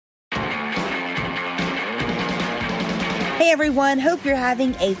Hey everyone, hope you're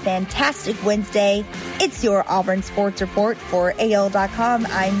having a fantastic Wednesday. It's your Auburn Sports Report for AL.com.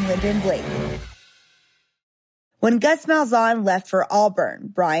 I'm Lyndon Blake. When Gus Malzahn left for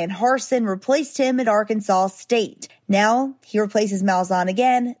Auburn, Bryan Harsin replaced him at Arkansas State. Now, he replaces Malzahn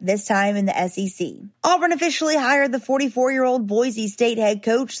again, this time in the SEC. Auburn officially hired the 44-year-old Boise State head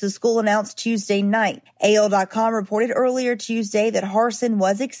coach, the school announced Tuesday night. AL.com reported earlier Tuesday that Harsin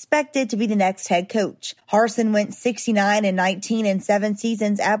was expected to be the next head coach. Harsin went 69-19 in 7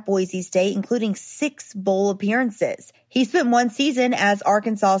 seasons at Boise State, including 6 bowl appearances. He spent 1 season as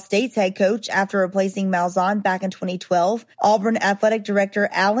Arkansas State's head coach after replacing Malzahn back in 2012. Auburn athletic director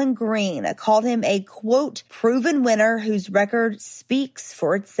Alan Green called him a, quote, proven winner whose record speaks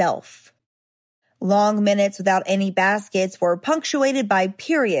for itself. Long minutes without any baskets were punctuated by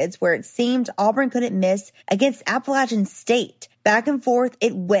periods where it seemed Auburn couldn't miss against Appalachian State. Back and forth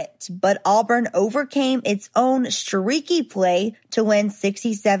it went, but Auburn overcame its own streaky play to win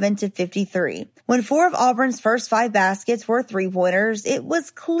 67-53. When 4 of Auburn's first 5 baskets were 3-pointers, it was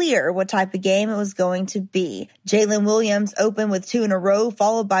clear what type of game it was going to be. Jalen Williams opened with 2 in a row,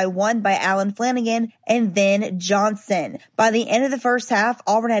 followed by 1 by Allen Flanigan and then Johnson. By the end of the first half,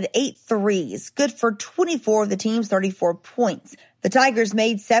 Auburn had 8 threes, good for 24 of the team's 34 points. The Tigers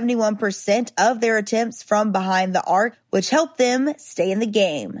made 71% of their attempts from behind the arc, which helped them stay in the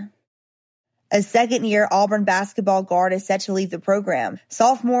game. A second-year Auburn basketball guard is set to leave the program.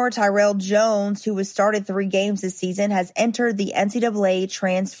 Sophomore Tyrell Jones, who has started 3 games this season, has entered the NCAA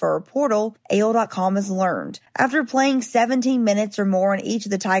transfer portal, AL.com has learned. After playing 17 minutes or more in each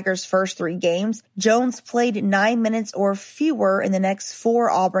of the Tigers' first 3 games, Jones played 9 minutes or fewer in the next 4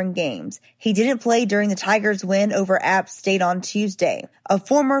 Auburn games. He didn't play during the Tigers' win over App State on Tuesday. A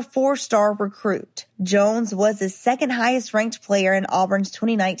former 4-star recruit, Jones was the second highest ranked player in Auburn's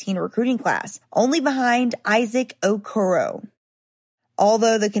 2019 recruiting class, only behind Isaac Okoro.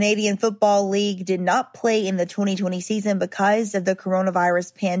 Although the Canadian Football League did not play in the 2020 season because of the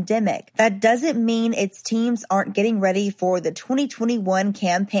coronavirus pandemic, that doesn't mean its teams aren't getting ready for the 2021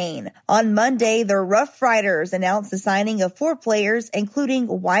 campaign. On Monday, the Rough Riders announced the signing of 4 players,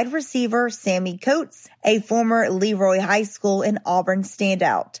 including wide receiver Sammy Coates, a former Leroy High School and Auburn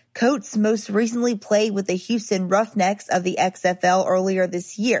standout. Coates most recently played with the Houston Roughnecks of the XFL earlier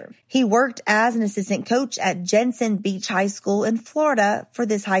this year. He worked as an assistant coach at Jensen Beach High School in Florida for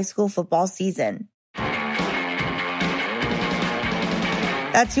this high school football season.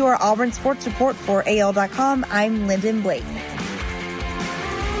 That's your Auburn Sports Report for AL.com. I'm Lyndon Blake.